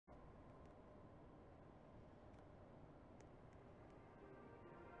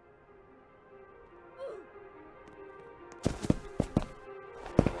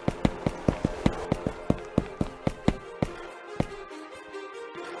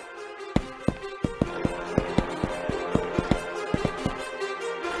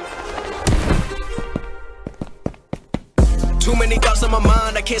Too many thoughts on my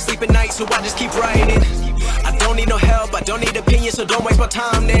mind, I can't sleep at night, so I just keep writing. I don't need no help, I don't need opinions, so don't waste my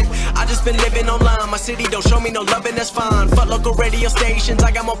time then. I just been living online, my city don't show me no love and that's fine. Fuck local radio stations,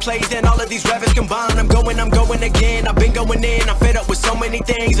 I got more plays than all of these rappers combined. I'm going again, I've been going in, I'm fed up with so many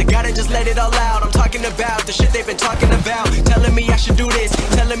things. I gotta just let it all out, I'm talking about the shit they've been talking about. Telling me I should do this,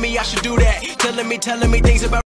 telling me I should do that, telling me things about